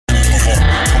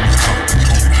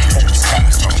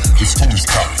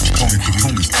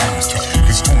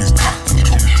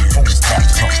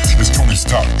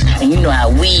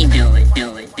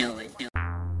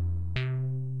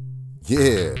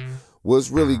Yeah,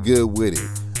 what's really good with it?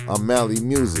 I'm Mally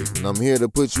Music, and I'm here to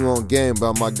put you on game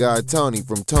by my guy Tony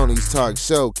from Tony's Talk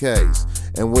Showcase,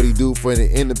 and what he do for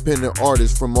the independent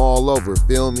artists from all over,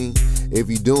 feel me? If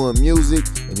you doing music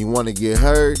and you want to get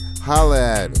heard, holla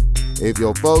at him. If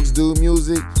your folks do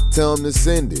music, tell them to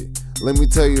send it. Let me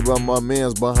tell you about my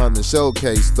mans behind the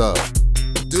showcase stuff.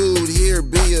 Dude here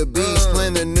be a beast,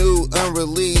 playing the new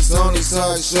unreleased Tony's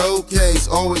Talk Showcase,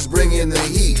 always bringing the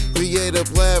heat. Create a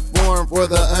platform for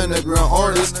the underground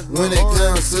artists. When it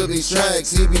comes to these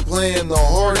tracks, he be playing the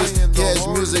hardest. Catch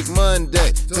music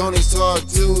Monday, Tony's Talk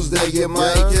Tuesday. You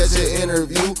might catch an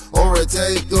interview or a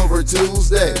takeover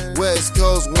Tuesday. West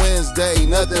Coast Wednesday,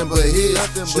 nothing but hits.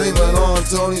 Streaming on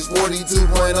Tony's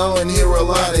 42.0 and hear a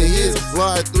lot of hits.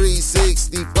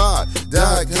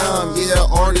 Fly365.com, yeah,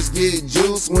 artists get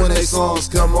juice when they songs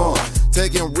come on.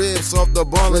 Taking rips off the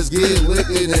bar, let's get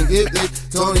liquid and gifted.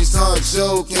 Tony's Talk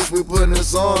Showcase, we putting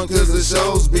this on cause the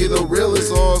shows be the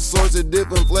realest. All sorts of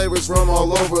different flavors from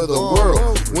all over the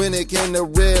world. When it came to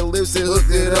red lips, it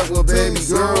hooked it up with baby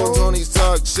girl. Tony's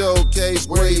Talk Showcase,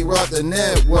 where he rock the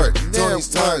network. Tony's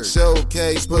Talk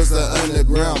Showcase puts the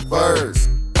underground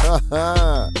first.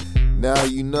 Now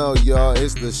you know, y'all,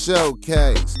 it's the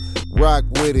showcase. Rock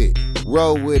with it,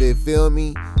 roll with it, feel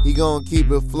me? He gon'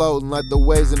 keep it floating like the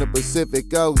waves in the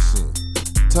Pacific Ocean.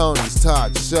 Tony's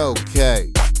Talk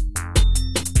Showcase.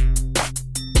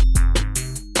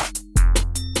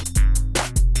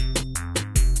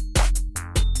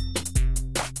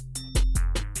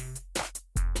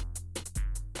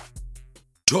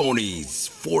 Tony's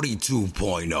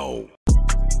 42.0.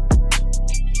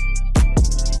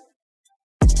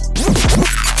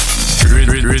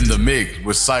 You're in the mix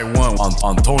with Sigh 1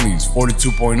 on Tony's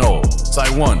 42.0.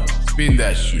 Sigh 1, spin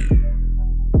that shit.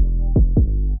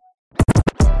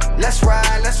 Let's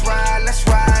ride, let's ride, let's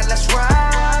ride, let's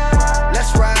ride.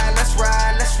 Let's ride, let's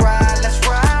ride, let's ride, let's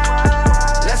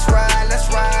ride. Let's ride, let's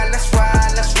ride, let's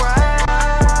ride, let's ride.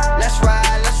 Let's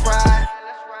ride, let's ride.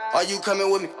 Are you coming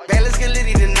with me? Man, let's get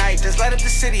litty tonight. Let's light up the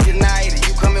city tonight. Are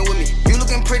you coming with me? You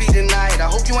looking pretty tonight. I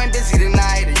hope you ain't busy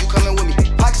tonight. Are you coming with me?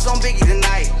 Pockets on Biggie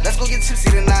tonight. Let's go get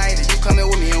tipsy tonight. Are you coming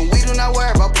with me? And we do not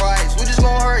worry about price. We just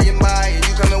gon' hurry and buy. Are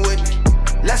you coming with me?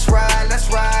 Let's ride,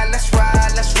 let's ride, let's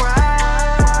ride, let's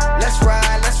ride. Let's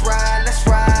ride, let's ride, let's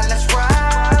ride, let's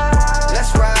ride.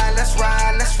 Let's ride, let's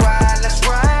ride, let's ride, let's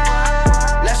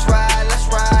ride. Let's ride, let's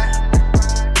ride.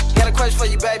 Got a question for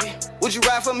you, baby. Would you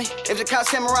ride for me? If the cops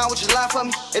came around, would you lie for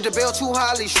me? If the bill too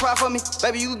high, at least try for me.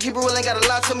 Baby, you can keep it real, ain't gotta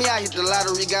lie to me. I hit the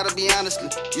lottery, gotta be honestly.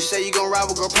 You say you gon' ride,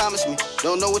 well, girl, promise me.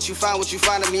 Don't know what you find in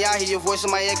me. I hear your voice in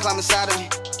my ear, climb inside of me.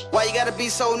 Why you gotta be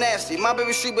so nasty? My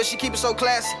baby street, but she keep it so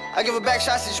classy. I give her back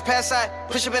shots, did you pass side?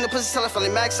 Push up in the pussy, tell her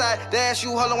feeling max side. They ask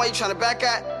you, hold on, why you tryna back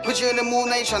out? Put you in the mood,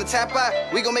 now you tryna tap out.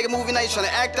 We gon' make a movie, now you tryna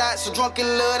act out. So drunk in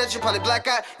love that you probably black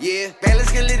out. Yeah, man,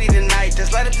 let's get litty tonight.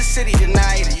 Let's light up the city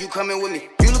tonight. Are you coming with me?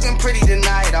 You looking pretty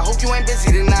tonight. I hope you ain't busy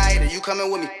tonight. Are you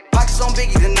coming with me? Pockets on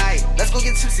Biggie tonight. Let's go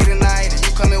get tipsy tonight. Are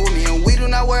you coming with me? And we do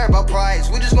not worry about price.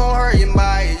 We just gon' hurry and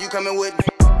buy. Are you coming with me?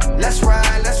 Let's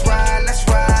ride, let's ride, let's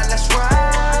ride, let's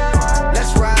ride.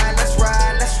 Let's ride, let's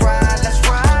ride, let's ride, let's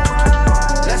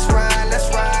ride. Let's ride, let's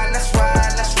ride, let's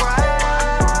ride, let's ride.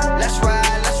 Let's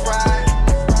ride, let's ride.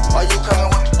 Are you coming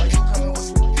with me? Are you coming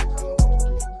with me?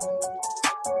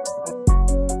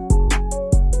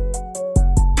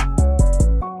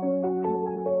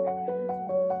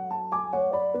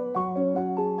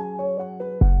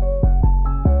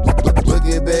 Look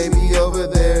at baby over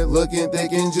there, looking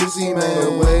thick and juicy, man.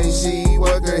 The way she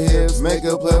work her hips, make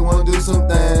her play, wanna do some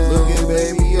things. Look at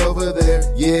baby over there,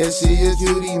 yeah, she a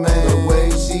cutie, man. The way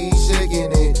she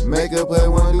shaking it, make her play,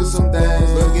 wanna do some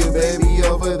things. Look at baby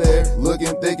over there,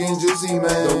 looking thick and juicy,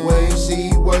 man. The way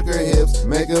she work her hips,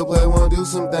 make her play, wanna do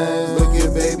some things. Look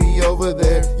at baby over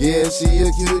there, yeah, she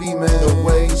a cutie, man. The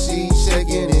way she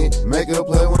shaking it, make her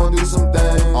play, wanna do some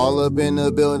things. All up in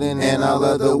the building, and I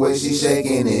love the way she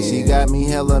shaking it. She got me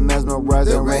hella mesmerized,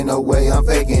 there ain't no way I'm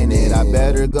faking it. I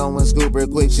better go and scoop her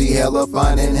quick, she hella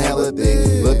fine and hella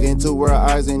thick. Look into her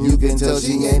eyes and you can tell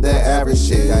she ain't the average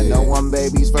chick. I know I'm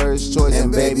baby's first choice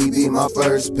and baby be my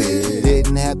first pick.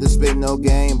 Didn't have to spit no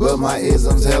game, but my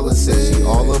isms hella sick. She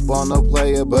all up on the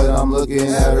player, but I'm looking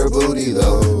at her booty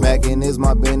though. Mackin' is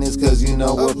my business, cause you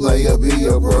know a player be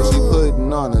a bro. She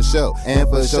putting on a show, and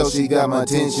for sure she got my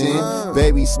attention.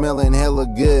 Baby smelling hella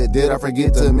good, did I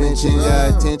forget to mention?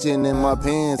 Got attention in my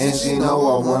pants, and she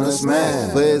know I wanna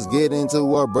smash. Let's get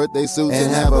into her birthday suits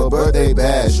and have a birthday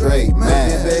bash straight,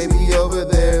 man. Look at baby over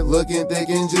there, looking thick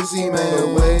and juicy, man. The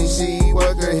way she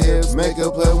work her hips, make her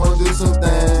play, wanna do some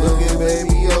things. Look at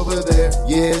baby over there,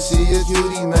 yeah, she a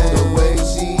cutie, man. The way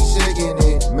she shaking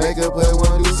it, make her play,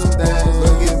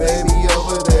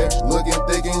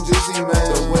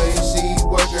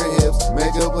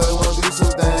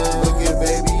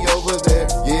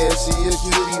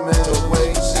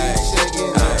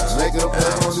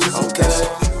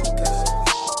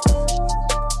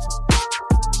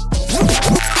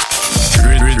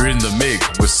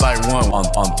 with Sigh 1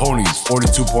 on Tony's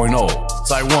 42.0.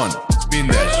 Sigh 1, spin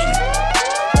that shit.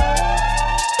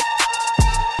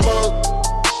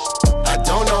 I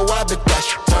don't know why, but that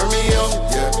shit turn me on,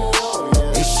 yeah.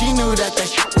 And she knew that that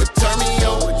shit would turn me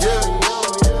on, yeah.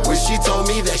 When she told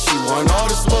me that she want all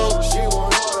the smoke,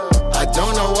 I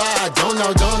don't know why, I don't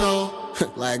know.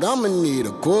 Like I'ma need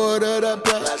a quarter of that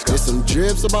pack. Get some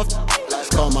drips about.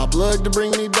 Call my plug to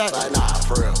bring me back. Like, nah,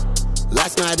 for real.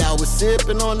 Last night I was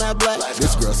sipping on that black.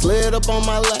 This girl slid up on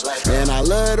my lap, and I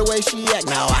love the way she act.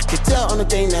 Now I can tell on the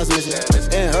thing that's missing,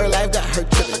 and her life got her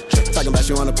tripping. Talking about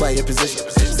she wanna play a position,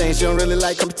 saying she don't really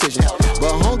like competition.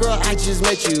 But homegirl, I just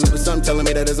met you, but something telling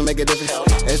me that doesn't make a difference.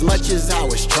 As much as I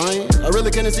was trying, I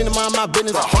really couldn't seem to mind my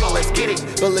business. But hold on, let's get it.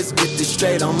 But let's get this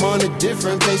straight. I'm on a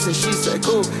different pace, and she said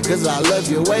cool, cause I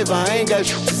love your wave. I ain't got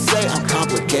shit to say. I'm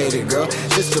complicated, girl.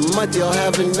 Just a month you'll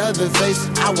have another face.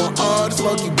 I want all the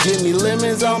smoke, you give me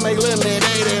lemons, I'll make lemonade.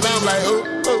 And I'm like, ooh,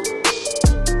 ooh.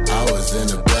 I was in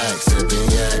the back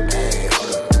sipping yak, ayy,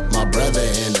 hold up. My brother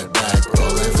in the back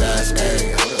rolling fast,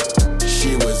 ayy, hold up.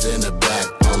 She was in the back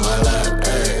on my lap,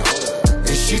 ayy, hold up.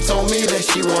 And she told me that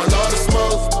she want all the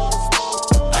smoke.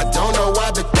 I don't know why,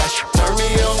 but that shit turn me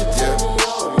on,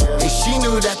 yeah. And she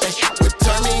knew that that shit would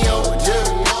turn me on, yeah.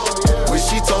 When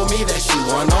she told me that she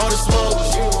want all the smoke,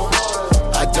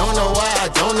 I don't know why, I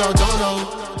don't know.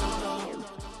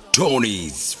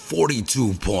 Tony's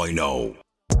 42.0.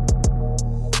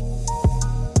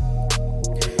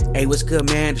 Hey, what's good,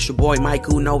 man? It's your boy Mike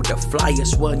Uno, the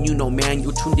flyest one, you know, man.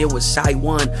 You tuned in with Sigh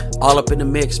 1, all up in the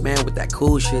mix, man, with that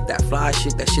cool shit, that fly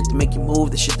shit, that shit to make you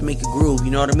move, the shit to make you groove,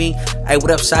 you know what I mean? Hey,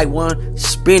 what up, Sigh 1?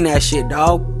 Spin that shit,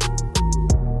 dog.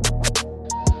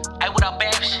 Hey, what up,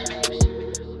 babes?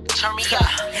 Turn me up.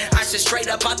 I said straight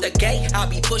up out the gate, I'll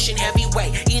be pushing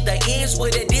heavyweight. Either is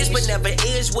what it is, but never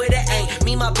is what it ain't.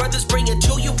 Me, my brothers bring it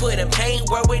to you, put in pain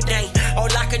where it ain't.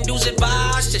 All I can do is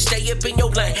advise to stay up in your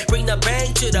lane. Bring the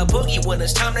bang to the boogie when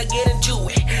it's time to get into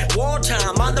it.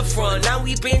 Wartime on the front, now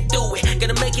we been through it.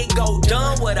 Gonna make it go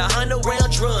dumb with 100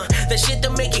 round drum. The shit to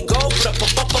make it go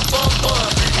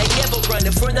Ain't never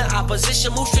running from the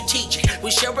opposition, move strategic.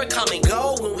 We share a common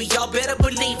goal when we all better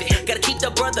believe it. Gotta keep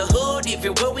the brotherhood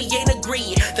even when we ain't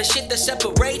agreeing. The shit that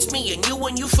separates me and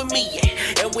you for me.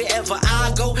 And wherever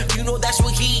I go, you know that's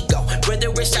where he go. Whether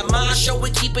it's at my show,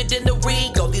 we keep it in the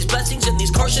Rego. These blessings and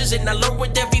these curses, and I learn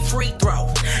with every free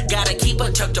throw. Gotta keep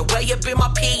it tucked away up in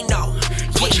my Pinot.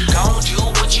 What you gon' do,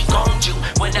 what you gon' do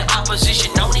when the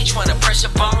opposition only tryna press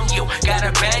up on you?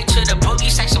 Gotta bang to the boogie,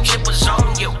 say some shit was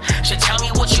on you. So tell me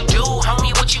what you do,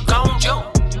 homie, what you gon' do?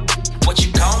 What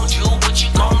you gon' do, what you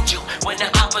gon' do when the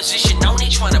opposition only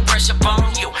tryna press up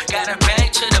on you? Gotta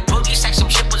bang to the boogie, say some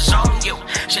shit was on you.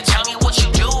 So tell me what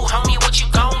you do, homie, what you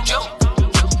gon' do?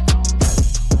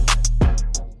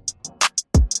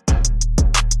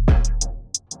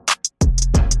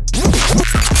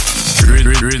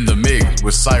 You're in the mix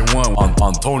with Sigh 1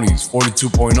 on Tony's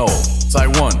 42.0. Sigh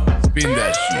 1, spin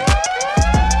that shit.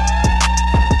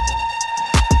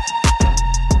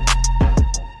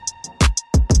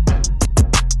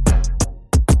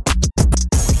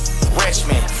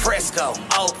 Richmond, Frisco,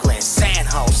 Oakland, San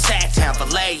Jose, Sacktown,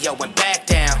 Vallejo, and back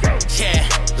down. Yeah,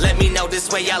 let me know this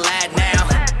way y'all at now.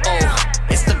 Oh,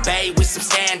 it's the Bay with some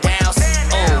standouts.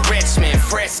 Oh, Richmond,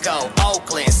 Frisco,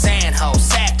 Oakland, San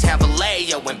Jose, Sacktown,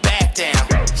 Vallejo, and back down.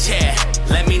 Yeah,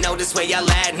 let me know this way y'all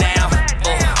at now.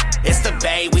 Oh, it's the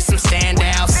Bay with some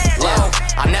standouts. Whoa,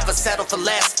 I never settle for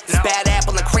less. This bad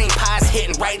apple and cream pie's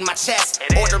hitting right in my chest.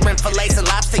 Ordering fillets and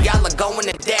lobster, y'all are going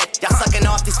to debt. Y'all sucking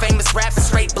off these famous raps and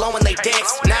straight blowing they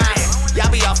dicks. Nah,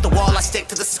 y'all be off the wall, I stick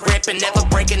to the script and never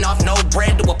breaking off no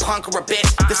bread to a punk or a bitch.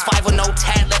 This 510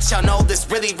 tat let y'all know this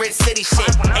really rich city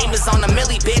shit. Aim is on a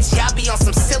milli, bitch, y'all be on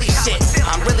some silly shit.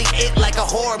 I'm really it like a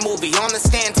horror movie. On the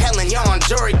stand telling y'all on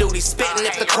jury duty. Spitting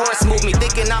if the chorus move me.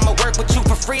 Thinking I'ma work with you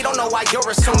for free. Don't know why you're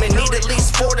assuming. Need at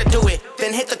least 4 to do it.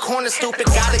 Then hit the corner stupid.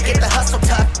 Gotta get the hustle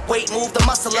tough. Wait, move the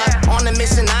muscle up. On the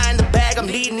mission, I in the bag. I'm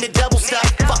needing the double stuff.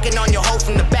 Fucking on your hoe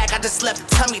from the back. I just left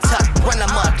the tummy tuck. Run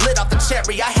them up. Lit off the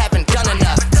cherry. I haven't done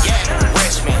enough. Yeah.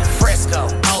 Richmond, Frisco,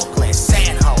 Oakland,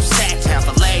 San Jose, Sacktown,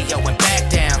 Vallejo, and back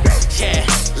down. Yeah.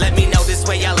 Let me know this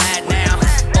way y'all at now.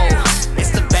 Oh,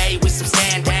 it's the Bay with some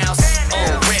standouts.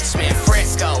 Oh, Richmond,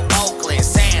 Frisco, Oakland,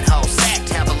 San Jose,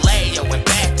 Sacktown, Vallejo, and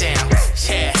back down.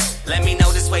 Yeah. Let me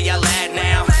know this way y'all at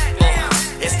now. Oh,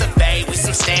 it's the Bay with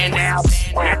some standouts.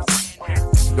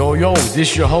 Yo,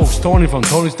 this your host, Tony from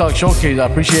Tony's Talk Showcase. I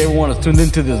appreciate everyone that's tuned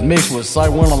into this mix with Sigh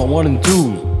 1 on the 1 and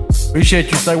 2's.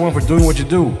 Appreciate you, Sigh 1, for doing what you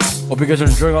do. Hope you guys are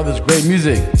enjoying all this great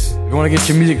music. If you want to get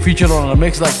your music featured on a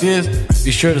mix like this,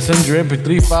 be sure to send your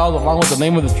MP3 files along with the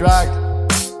name of the track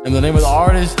and the name of the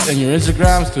artist and your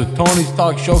Instagrams to Tony's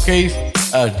Talk Showcase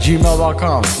at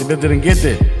gmail.com. If they didn't get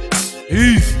it.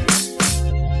 Peace.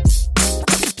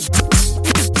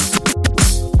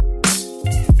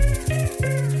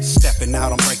 Stepping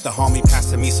out on break, the homie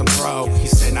passing me some bro. He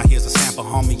said, now here's a sample,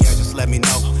 homie, yeah, just let me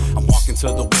know. I'm walking to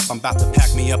the whip, I'm about to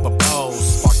pack me up a bowl.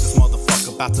 Spark this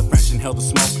motherfucker, about to French inhale the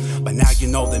smoke. But now you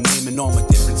know the name and I'm a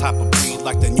different type of breed.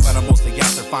 Like the new animals they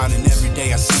out there finding every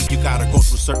day I see. You gotta go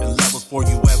through certain levels before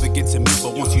you ever get to me.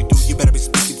 But once you do, you better be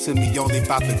speaking to me only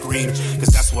about the green. Cause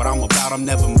that's what I'm about, I'm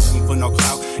never moving for no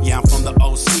clout. Yeah, I'm from the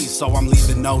OC, so I'm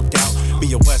leaving no doubt.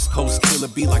 Be a West Coast killer,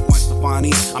 be like Gwen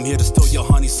Stefani. I'm here to steal your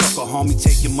honeysuckle, homie,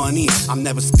 take your money. I'm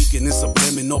never speaking in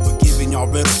subliminal, but giving y'all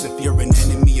riddles. If you're an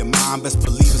enemy of mine, best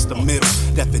believe it's the middle.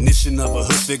 Definition of a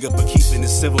hood figure, but keeping it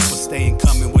civil. But staying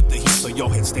coming with the heat, so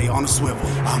your head stay on a swivel.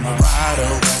 I'm a rider,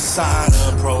 west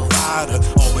sider, provider.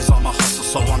 Always on my hustle,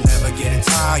 so I'm never getting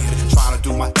tired. Trying to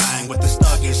do my thing with the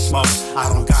sluggish smoke. I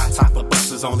don't got time for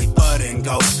buses, only bud and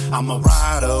ghosts. I'm a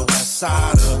rider, west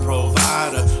sider,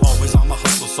 provider. Always on my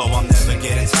hustle, so I'm never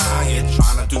getting tired.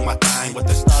 Trying to do my thing with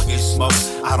the sluggish smoke.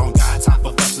 I don't got time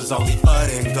for buses, only bud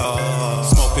and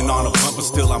ghosts. Smoking on a blunt, but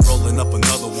still I'm rolling up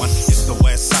another one. It's the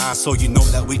west side, so you know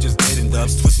that we just getting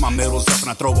dubs. Twist my middles up and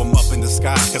I throw them up in the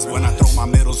sky. Cause when I throw my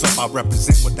middles up, I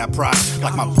represent with that pride.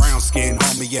 Like my brown skin,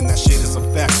 homie, and that shit is a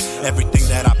fact. Everything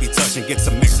that I be touching gets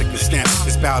a Mexican stamp.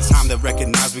 It's about time to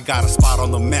recognize we got a spot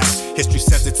on the map. History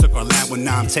says they took our land, when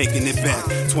now I'm taking it back.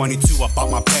 22, I bought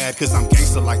my pad, cause I'm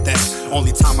gangster like that.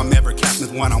 Only time I'm ever capping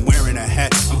is when I'm wearing a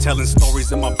hat. I'm telling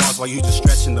stories in my bars while you just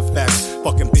stretching the facts.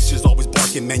 Fucking bitches always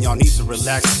barking, man, y'all need to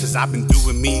relax. Cause I've been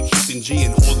doing me, keeping G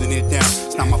and holding it down.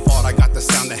 It's not my fault, I got the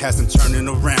sound that has them turning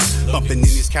around. Bumping in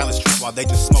these Cali streets while they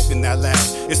just smoking that loud.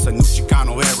 It's a new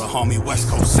Chicano era, homie, West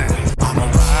Coast sound. I'm a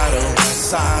rider, west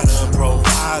sider,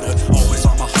 provider. Always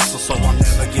on my hustle, so I'm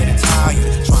never getting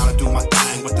tired. Trying to do my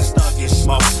thing with the sluggish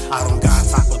smoke. I don't got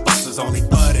time for buses, only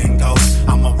bud and ghosts.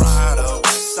 I'm a rider,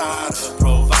 west sider,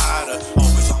 provider.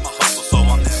 Always on my hustle, so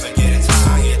I'm never getting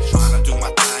tired. Trying to do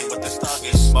my thing with the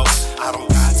sluggish smoke. I don't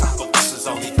got time for buses,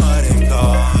 only bud and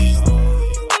ghosts.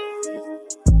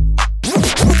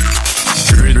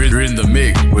 You're in the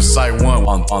mix with Sigh 1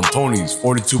 on Tony's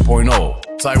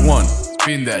 42.0. Sigh 1,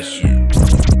 spin that shit.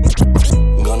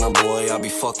 Gunner boy, I be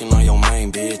fucking on your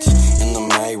main bitch. In the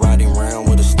May, riding around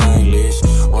with a stainless.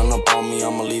 Run up on me,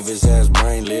 I'ma leave his ass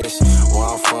brainless. Where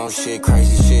I'm from, shit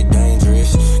crazy, shit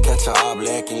dangerous. Catch a eye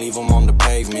black and leave him on the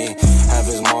pavement. Have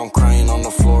his mom crying on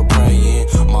the floor praying.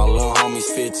 My little homie's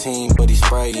 15, but he's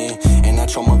spraying. And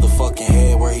at your motherfucking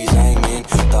head where he's aiming.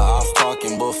 The ops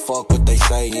talking, but fuck what they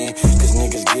saying. Cause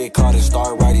niggas get caught and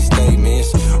start writing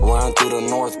statements. Run through the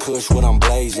North Kush, what I'm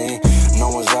blazing. No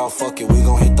one's out, fuck it, we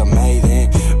gon' hit the Maven.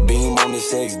 Beam on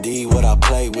this XD, what I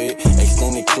play with.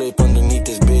 Extended clip underneath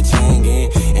this bitch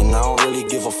hanging. And I don't really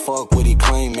give a fuck what he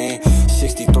claiming.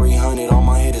 6300 on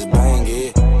my head is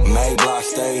banging. May block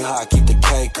stay high, keep the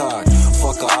K cocked.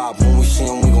 Fuck a op, when we see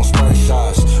him, we gon' spray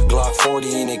shots. Glock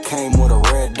 40 and it came with a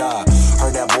red dot.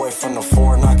 Heard that boy from the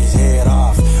 4 knock his head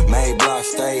off. May block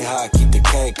stay high, keep the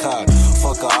K cocked.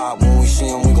 Fuck a op, when we see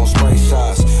him, we gon' spray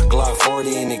shots. Glock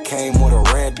 40 and it came with a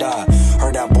red dot.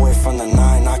 Heard that boy from the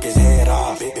 9 knock his head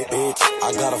off. Bitch,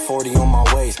 I got a 40 on my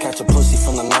waist. Catch a pussy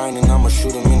from the 9 and I'ma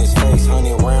shoot him in his face.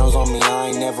 100 rounds on me, I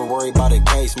ain't never worried about a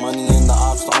case. Money in the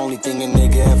ops, the only thing a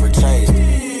nigga ever chased.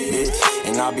 Bitch,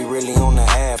 and I be really on the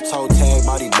half. Toe tag,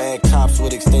 body bag, chops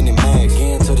with extended mags.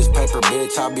 Get into this paper,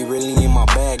 bitch, I be really in my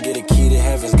bag. Get a key to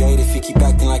heaven's gate if he keep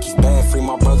acting like he's bad. Free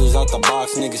my brothers out the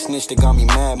box, nigga snitch, they got me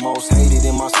mad. Most hated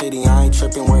in my city, I ain't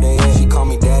tripping where they at. She call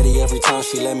me daddy every time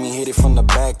she let me hit it from the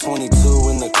back. 22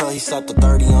 in the cut, he slapped the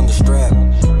 30 on the strap.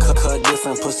 Cut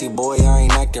different, pussy boy, I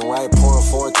ain't acting right. Pour a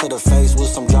 4 to the face with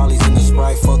some jollies in the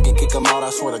Sprite. Fucking kick them out,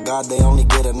 I swear to God, they only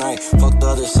get a night. Fuck the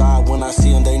other side, when I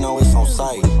see them, they know it's on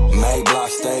sight. May block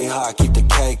stay high, keep the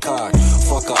K cocked.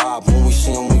 Fuck a op, when we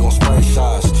see him, we gon' spray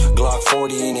shots. Glock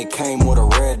 40 and it came with a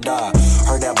red dot.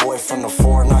 Heard that boy from the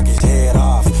 4 knock his head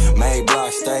off. May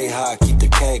block stay high, keep the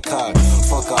K cocked.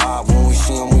 Fuck a op, when we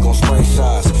see him, we gon' spray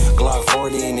shots. Glock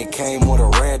 40 and it came with a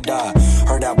red dot.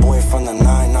 Heard that boy from the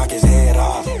 9 knock his head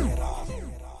off.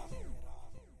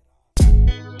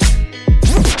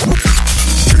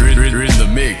 You're in the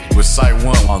mix with Sigh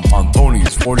 1 on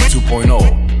Tony's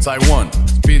 42.0. Sigh 1,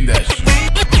 spin that shit. We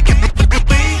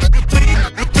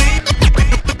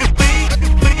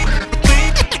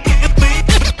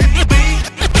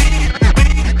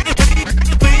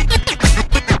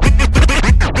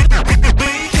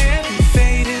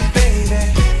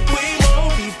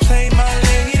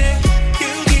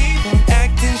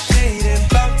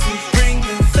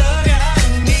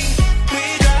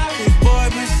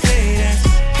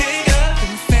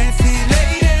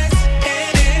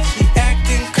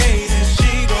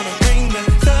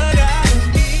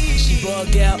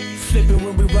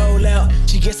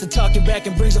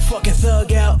brings a fucking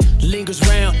thug out. Lingers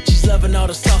round, she's loving all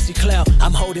the saucy clout.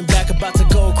 I'm holding back, about to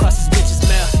go across this bitch's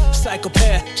mouth.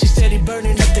 Psychopath, she steady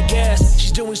burning up the gas.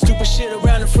 She's doing stupid shit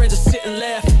around her friends that sit and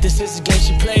laugh. This is a game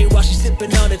she played while she's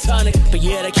sipping on the tonic. But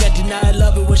yeah, they can't deny I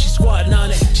love it when she's squatting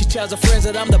on it. She tells her friends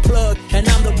that I'm the plug and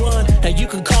I'm the one. And you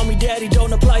can call me daddy,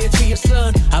 don't apply it to your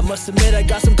son. I must admit I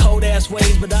got some cold ass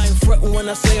ways, but I ain't frontin' when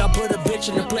I say I'll put a bitch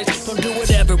in the place. Don't do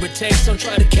whatever it takes, don't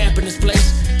try to camp in this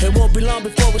place. It won't be long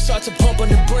before we start to pump on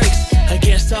the brakes.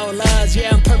 Against all odds, yeah,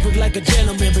 I'm perfect like a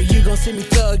gentleman, but you gon' see me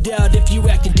thugged out if you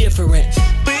acting different.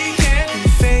 We can't be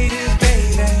faded,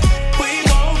 baby. We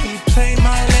won't be played,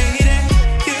 my lady.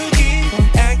 You keep on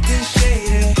acting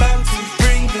shady. About to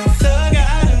bring the thug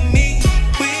out of me.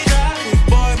 We drive with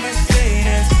boy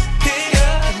Mercedes. Pick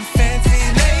up fancy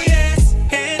ladies.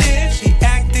 And if she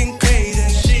acting crazy,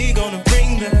 she gonna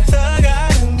bring the thug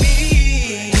out of me.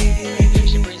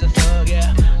 She brings the thug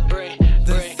out, bring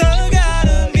the thug out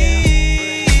of me.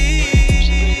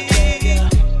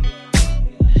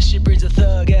 She brings the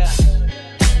thug out.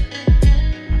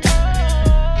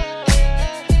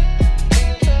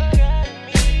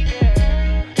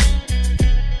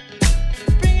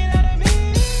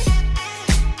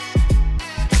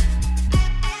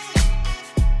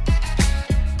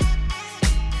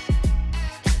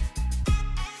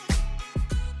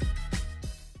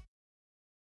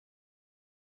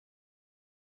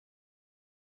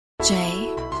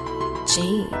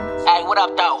 G. Hey, what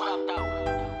up, though?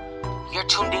 You're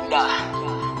tuned in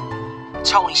to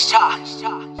Tony's Talk,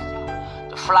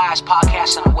 the flyest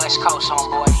podcast on the West Coast,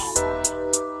 homeboy.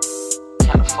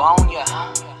 California.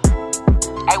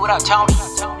 Hey, what up, Tony?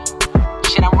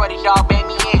 Shit, I'm ready, dog, bang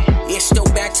me in. It's still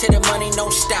back to the money, no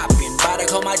stopping. About to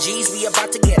call my G's, we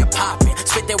about to get it poppin'.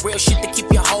 Spit that real shit to keep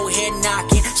your whole head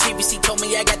knocking. CBC told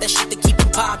me I got that shit to keep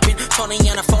it poppin'. Tony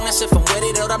on the phone, that's if I'm with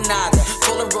it or I'm not.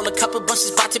 Pull and roll a couple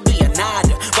bunches, about to be a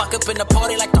nada. Walk up in the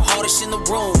party like the hardest in the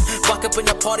room. Walk up in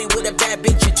the party with a bad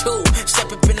bitch or two.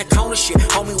 Step up in the corner, shit,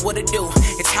 homie, what it do?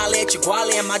 It's holla at your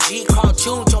guale and my G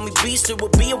cartoon. Told me beast, it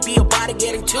would be about to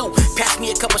get into. Pass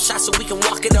me a couple shots so we can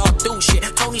walk it all through, shit.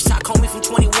 Tony's Talk, homie, from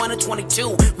 21 to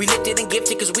 22. We lifted and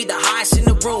gifted cause we the highest in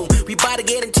the room. We about to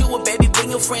get into it, baby,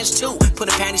 bring your friends too. Put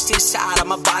the panties to the side,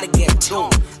 I'm about to get into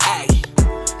it. Ay,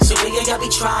 so nigga, y'all be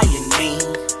trying me.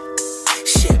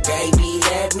 Shit, baby,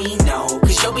 let me know.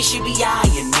 Cause your bitch, she be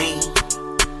eyeing me.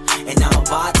 And I'm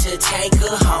about to take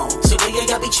her home. So nigga,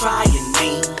 y'all be trying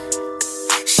me.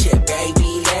 Shit,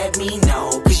 baby, let me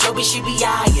know. Cause your bitch, she be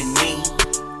eyeing me.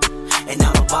 And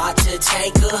I'm about to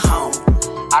take her home.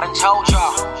 I done told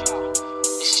y'all,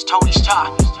 this is Tony's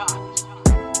Talk.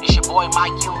 It's your boy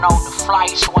Mike, you know, the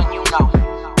flyest one you know.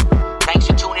 Thanks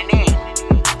for tuning in.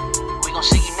 We gon'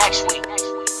 see you next week.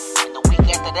 And the week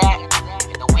after that,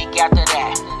 and the week after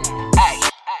that.